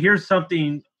 but here's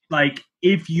something, like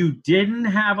if you didn't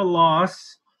have a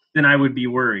loss, then I would be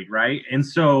worried, right? And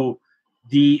so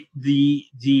the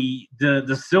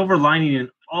silver lining in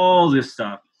all this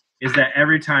stuff is that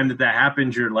every time that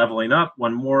happens, you're leveling up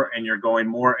one more, and you're going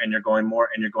more, and you're going more,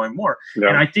 and you're going more. Yeah.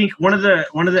 And I think one of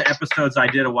the episodes I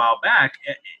did a while back,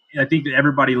 I think that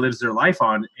everybody lives their life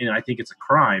on, and I think it's a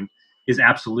crime, is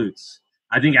absolutes.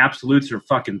 I think absolutes are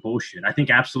fucking bullshit. I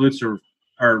think absolutes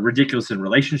are ridiculous in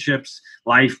relationships,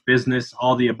 life, business,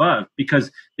 all the above,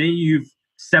 because then you've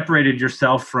separated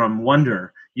yourself from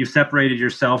wonder. You've separated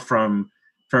yourself from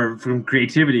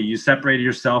creativity. You separated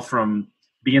yourself from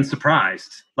being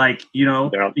surprised, like,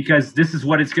 because this is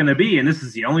what it's going to be, and this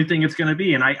is the only thing it's going to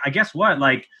be. And I guess what,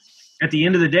 like, at the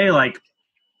end of the day, like,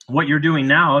 what you're doing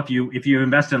now, if you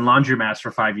invest in laundromats for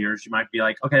 5 years, you might be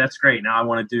like, okay, that's great. Now I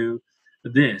want to do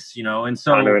this, and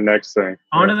so on to the next thing.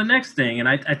 To the next thing. And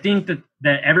I think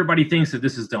that everybody thinks that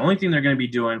this is the only thing they're going to be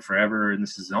doing forever, and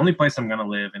this is the only place I'm going to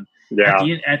live. And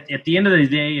at the end of the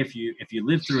day, if you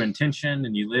live through intention,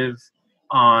 and you live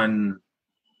on,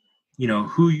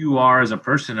 who you are as a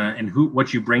person, and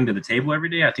what you bring to the table every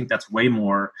day, I think that's way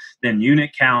more than unit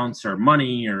counts or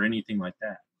money or anything like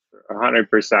that.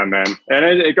 100%, man. And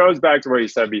it goes back to what you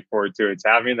said before too. It's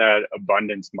having that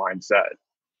abundance mindset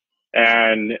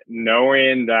and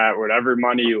knowing that whatever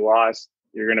money you lost,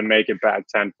 you're going to make it back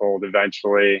tenfold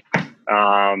eventually.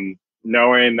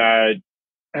 Knowing that,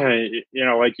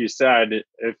 like you said,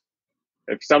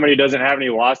 if somebody doesn't have any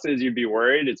losses, you'd be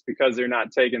worried. It's because they're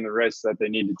not taking the risks that they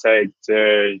need to take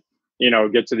to,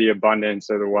 get to the abundance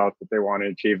or the wealth that they want to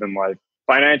achieve in life,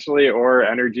 financially or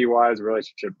energy wise,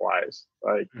 relationship wise.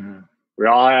 Like, we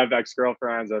all have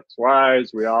ex-girlfriends,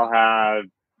 ex-wives. We all have,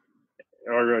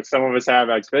 or some of us have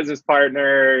ex-business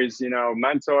partners,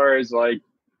 mentors. Like,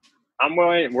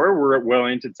 we're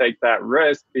willing to take that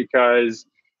risk, because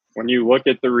when you look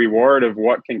at the reward of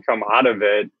what can come out of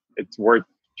it, it's worth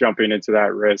jumping into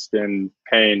that risk and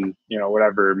paying,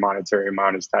 whatever monetary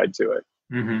amount is tied to it.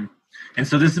 Mm-hmm. And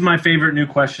so this is my favorite new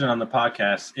question on the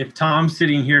podcast. If Tom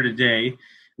sitting here today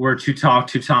were to talk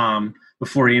to Tom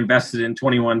before he invested in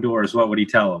 21 Doors, what would he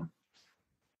tell him?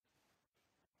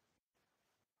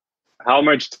 How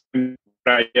much time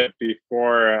did I get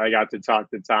before I got to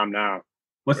talk to Tom now?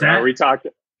 What's that? Are we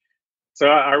talking? So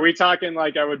are we talking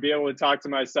like I would be able to talk to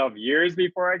myself years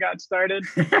before I got started?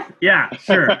 Yeah,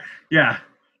 sure. Yeah.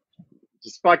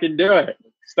 Just fucking do it.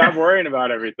 Stop worrying about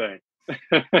everything.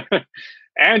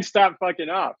 And stop fucking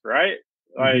up, right?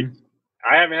 Like,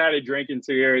 I haven't had a drink in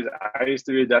 2 years. I used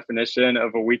to be a definition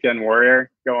of a weekend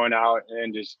warrior, going out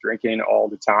and just drinking all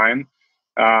the time.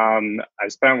 I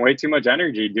spent way too much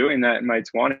energy doing that in my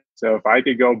 20s. So if I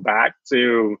could go back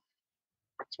to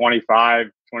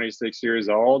 25, 26 years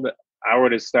old, I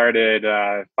would have started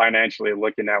financially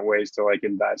looking at ways to like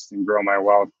invest and grow my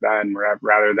wealth then,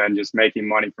 rather than just making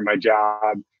money from my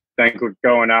job, then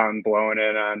going out and blowing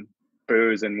it on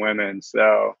booze and women.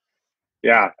 So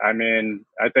yeah, I mean,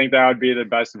 I think that would be the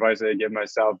best advice I'd give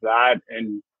myself, that,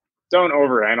 and don't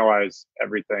overanalyze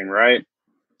everything, right?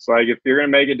 It's like, if you're going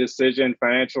to make a decision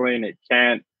financially and it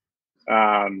can't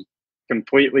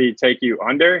completely take you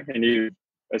under, and you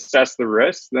assess the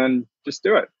risks, then just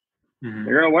do it.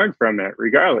 You're going to learn from it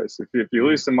regardless. If you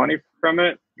lose some money from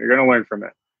it, you're going to learn from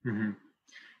it.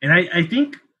 And I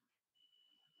think,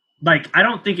 like, I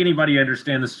don't think anybody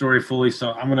understands the story fully,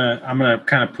 so I'm gonna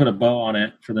kind of put a bow on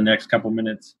it for the next couple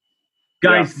minutes.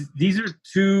 Guys, these are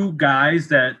two guys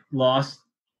that lost,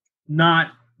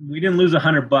 we didn't lose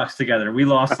 $100 together. We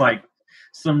lost like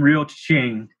some real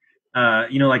ching,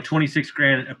 like 26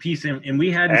 grand a piece, and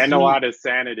we had a lot of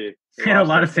sanity. And a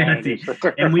lot of sanity.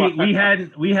 And we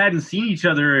hadn't seen each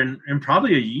other in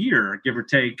probably a year, give or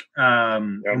take.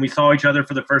 And we saw each other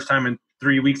for the first time in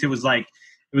 3 weeks. It was like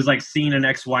seeing an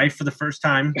ex-wife for the first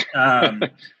time. I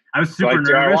was super nervous.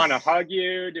 Do I want to hug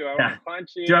you? Do I want to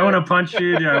punch you? Do I want to punch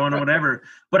you? Do I want to whatever?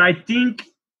 But I think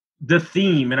the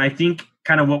theme, and I think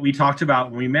kind of what we talked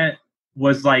about when we met,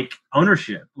 was like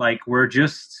ownership. Like, we're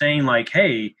just saying like,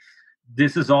 hey,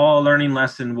 this is all a learning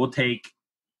lesson. We'll take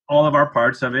all of our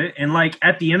parts of it. And like,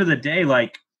 at the end of the day,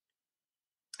 like,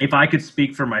 if I could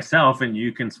speak for myself and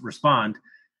you can respond,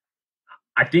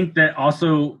 I think that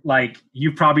also, like,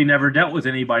 you've probably never dealt with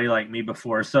anybody like me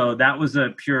before. So that was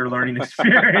a pure learning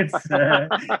experience,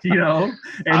 And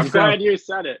I'm glad you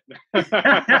said it.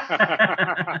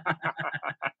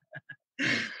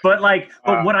 But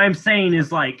what I'm saying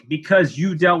is, like, because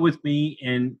you dealt with me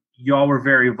and y'all were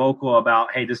very vocal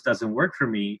about, hey, this doesn't work for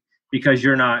me, because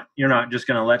you're not just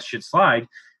going to let shit slide.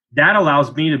 That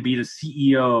allows me to be the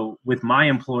CEO with my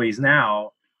employees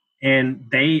now, and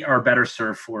they are better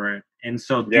served for it. And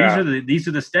so these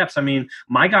are the steps. I mean,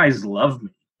 my guys love me,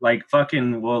 like,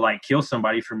 fucking will like kill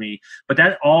somebody for me. But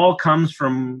that all comes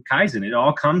from Kaizen. It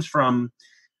all comes from,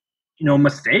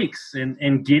 mistakes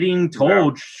and getting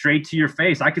told straight to your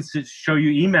face. I could show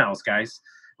you emails, guys,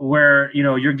 where,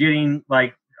 you're getting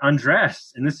like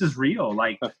undressed, and this is real,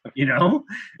 like,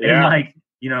 and like,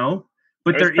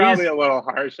 but it was probably a little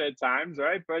harsh at times,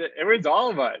 right? But it was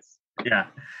all of us. Yeah.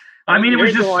 I mean, it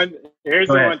was just, here's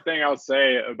the one thing I'll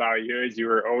say about you is you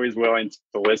were always willing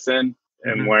to listen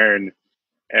and learn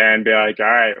and be like, all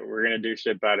right, we're going to do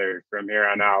shit better from here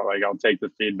on out. Like, I'll take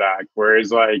the feedback.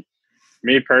 Whereas like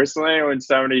me personally, when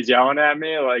somebody's yelling at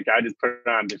me, like I just put it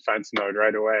on defense mode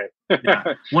right away.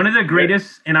 Yeah. One of the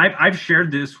greatest, and I've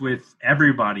shared this with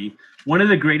everybody. One of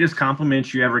the greatest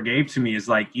compliments you ever gave to me is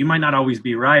like, you might not always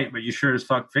be right, but you sure as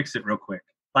fuck fix it real quick.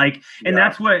 Like, and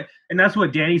that's what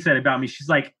Danny said about me. She's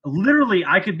like, literally,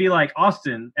 I could be like,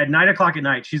 Austin, at 9:00 at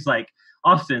night. She's like,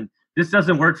 Austin, this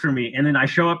doesn't work for me. And then I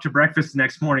show up to breakfast the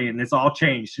next morning and it's all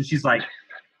changed. And she's like,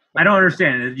 I don't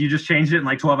understand. You just changed it in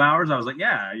like 12 hours. I was like,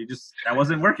 yeah, that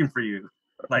wasn't working for you.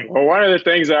 Like, well, one of the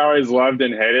things I always loved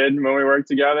and hated when we worked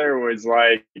together was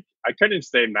like, I couldn't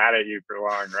stay mad at you for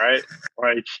long, right?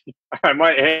 Like, I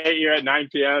might hate you at 9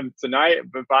 p.m. tonight,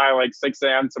 but by like 6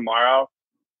 a.m. tomorrow,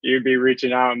 you'd be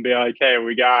reaching out and be like, hey,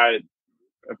 we got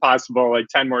a possible like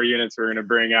 10 more units we're going to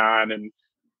bring on. And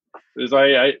there's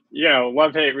like,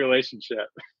 love-hate relationship.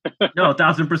 No,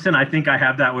 1,000%. I think I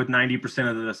have that with 90%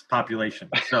 of this population.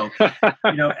 So, at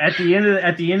the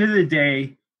end of the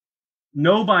day,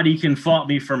 nobody can fault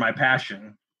me for my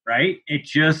passion, right? It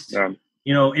just,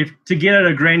 if to get at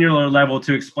a granular level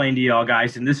to explain to y'all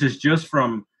guys, and this is just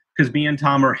because me and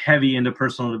Tom are heavy into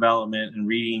personal development and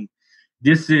reading.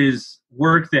 This is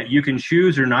work that you can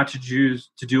choose or not to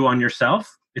choose to do on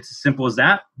yourself. It's as simple as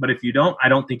that. But if you don't, I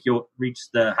don't think you'll reach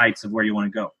the heights of where you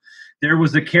want to go. There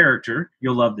was a character,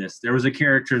 you'll love this. There was a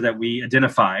character that we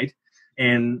identified,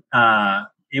 and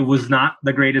it was not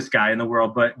the greatest guy in the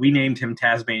world, but we named him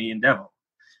Tasmanian Devil.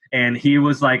 And he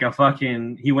was like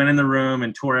he went in the room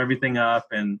and tore everything up,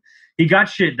 and he got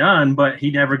shit done, but he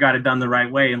never got it done the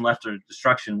right way and left to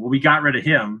destruction. Well, we got rid of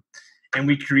him, and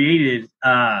we created,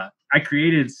 I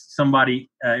created somebody,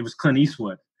 it was Clint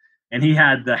Eastwood. And he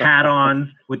had the hat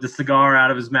on with the cigar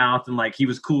out of his mouth, and like he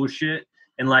was cool as shit.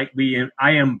 And like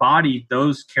I embodied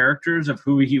those characters of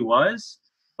who he was,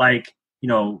 like,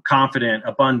 confident,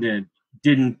 abundant,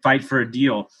 didn't fight for a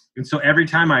deal. And so every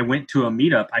time I went to a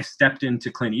meetup, I stepped into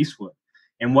Clint Eastwood.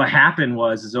 And what happened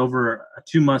is over a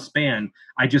 2-month span,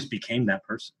 I just became that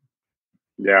person.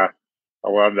 Yeah. I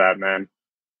love that, man.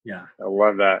 Yeah. I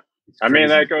love that. I mean,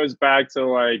 that goes back to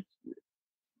like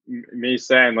me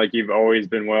saying like you've always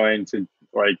been willing to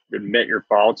like admit your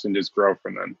faults and just grow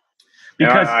from them.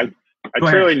 Because I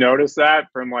truly noticed that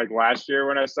from like last year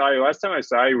when I saw you. Last time I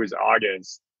saw you was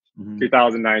August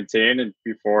 2019, and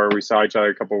before we saw each other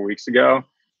a couple of weeks ago.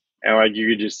 And like you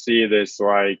could just see this,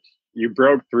 like you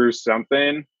broke through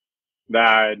something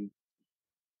that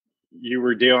you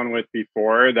were dealing with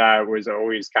before that was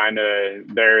always kind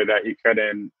of there that you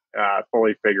couldn't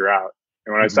fully figure out.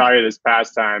 And when I saw you this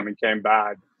past time and came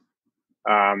back,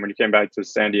 when you came back to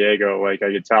San Diego, like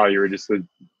I could tell you were just a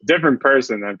different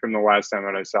person than from the last time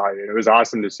that I saw you. It was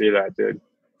awesome to see that, dude.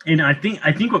 And I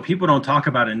think what people don't talk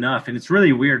about enough, and it's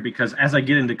really weird because as I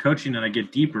get into coaching and I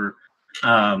get deeper,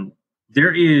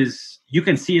 you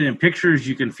can see it in pictures,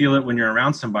 you can feel it when you're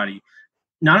around somebody.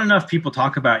 Not enough people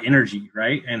talk about energy,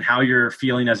 right? And how you're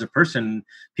feeling as a person.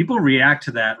 People react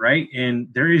to that, right? And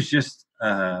there is just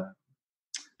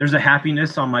there's a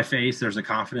happiness on my face. There's a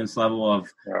confidence level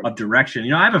of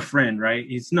direction. I have a friend, right?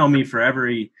 He's known me forever.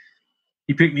 He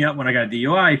picked me up when I got a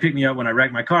DUI. He picked me up when I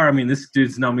wrecked my car. I mean, this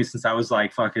dude's known me since I was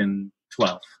like fucking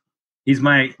 12. He's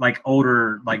my like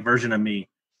older like version of me.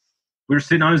 We were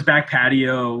sitting on his back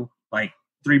patio like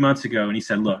 3 months ago, and he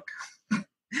said, look,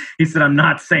 he said, I'm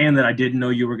not saying that I didn't know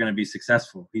you were going to be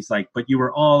successful. He's like, but you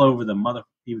were all over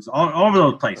he was all over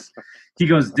the place. He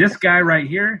goes, this guy right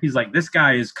here, he's like, this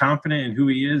guy is confident in who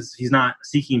he is. He's not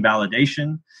seeking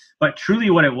validation. But truly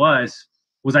what it was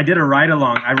I did a ride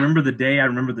along. I remember the day. I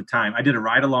remember the time. I did a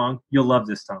ride along. You'll love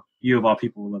this, Tom. You of all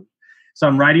people will love it. So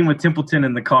I'm riding with Templeton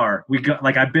in the car.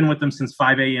 I've been with them since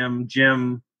 5 a.m.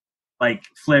 Gym, like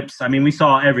flips. I mean, we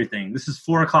saw everything. This is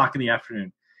 4 o'clock in the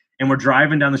afternoon. And we're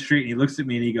driving down the street, and he looks at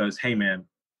me and he goes, hey, man,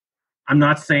 I'm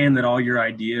not saying that all your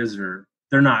ideas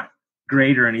they're not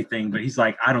great or anything, but he's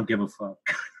like, I don't give a fuck.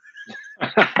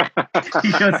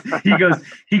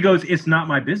 he goes, it's not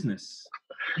my business.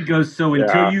 He goes, so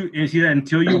until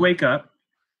you wake up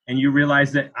and you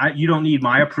realize that you don't need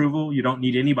my approval, you don't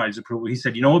need anybody's approval. He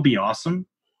said, what would be awesome?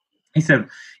 He said,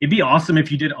 it'd be awesome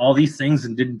if you did all these things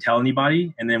and didn't tell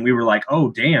anybody. And then we were like, oh,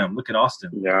 damn, look at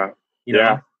Austin. Yeah. You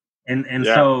know? And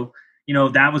so,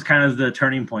 that was kind of the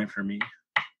turning point for me.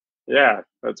 Yeah,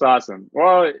 that's awesome.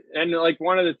 Well, and like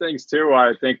one of the things too, why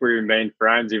I think we remained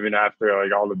friends even after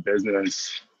like all the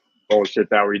business bullshit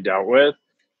that we dealt with,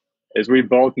 is we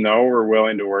both know we're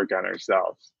willing to work on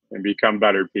ourselves and become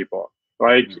better people.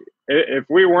 Like if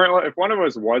we weren't, if one of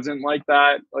us wasn't like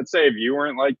that, let's say if you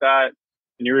weren't like that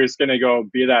and you were just going to go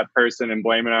be that person and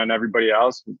blame it on everybody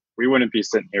else, we wouldn't be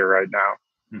sitting here right now.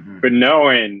 But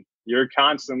knowing you're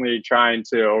constantly trying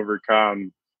to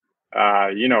overcome,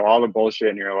 all the bullshit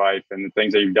in your life and the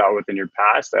things that you've dealt with in your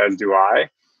past, as do I,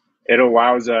 it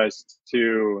allows us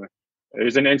to,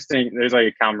 there's an instinct, there's like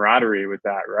a camaraderie with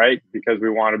that, right? Because we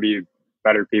want to be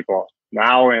better people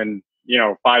now, and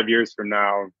 5 years from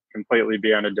now, completely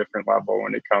be on a different level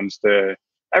when it comes to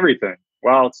everything,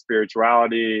 wealth,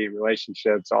 spirituality,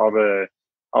 relationships, all the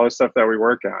stuff that we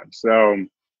work on. So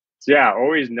yeah,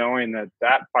 always knowing that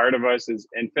part of us is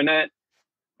infinite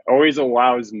always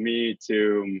allows me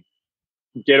to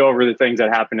get over the things that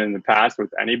happened in the past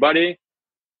with anybody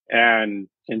and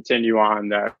continue on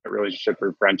that relationship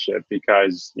or friendship,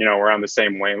 because we're on the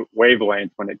same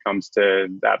wavelength when it comes to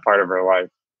that part of our life.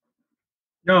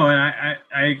 No, and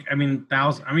I mean,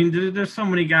 there's so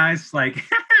many guys, like,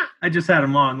 I just had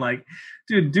him on, like,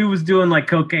 dude was doing like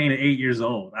cocaine at 8 years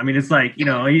old. I mean, it's like,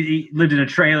 he lived in a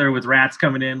trailer with rats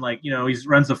coming in, like, he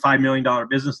runs a $5 million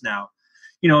business now.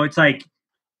 It's like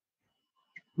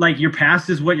your past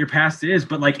is what your past is,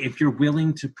 but like, if you're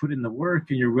willing to put in the work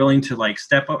and you're willing to like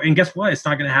step up, and guess what? It's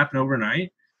not going to happen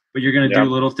overnight, but you're going to do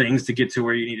little things to get to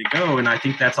where you need to go. And I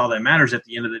think that's all that matters at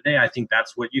the end of the day. I think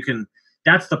that's what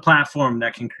that's the platform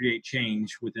that can create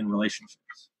change within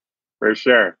relationships. For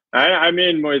sure. I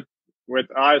mean, with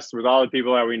us, with all the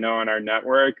people that we know in our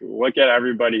network, look at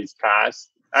everybody's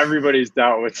past. Everybody's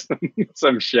dealt with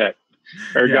some shit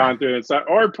or gone through it,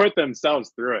 or put themselves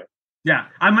through it. Yeah,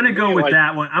 I'm gonna go with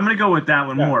that one. I'm gonna go with that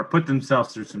one more. Put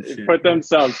themselves through some shit. Put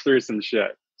themselves through some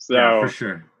shit. So for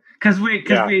sure. Because we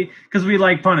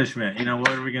like punishment. What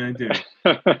are we gonna do?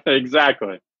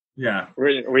 Exactly. Yeah.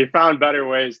 We found better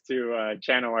ways to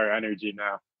channel our energy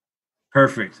now.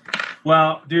 Perfect.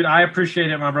 Well, dude, I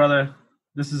appreciate it, my brother.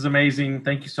 This is amazing.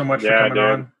 Thank you so much for coming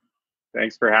on.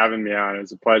 Thanks for having me on. It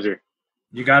was a pleasure.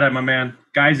 You got it, my man.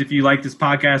 Guys, if you like this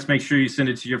podcast, make sure you send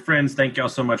it to your friends. Thank y'all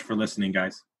so much for listening,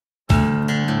 guys.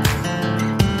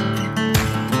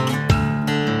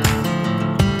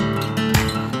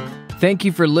 Thank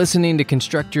you for listening to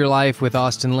Construct Your Life with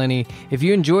Austin Linney. If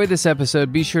you enjoyed this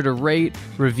episode, be sure to rate,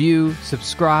 review,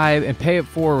 subscribe, and pay it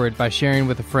forward by sharing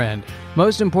with a friend.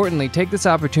 Most importantly, take this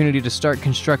opportunity to start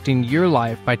constructing your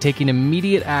life by taking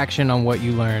immediate action on what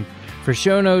you learned. For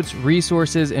show notes,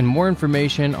 resources, and more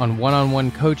information on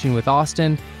one-on-one coaching with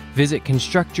Austin, visit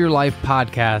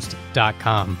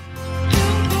constructyourlifepodcast.com.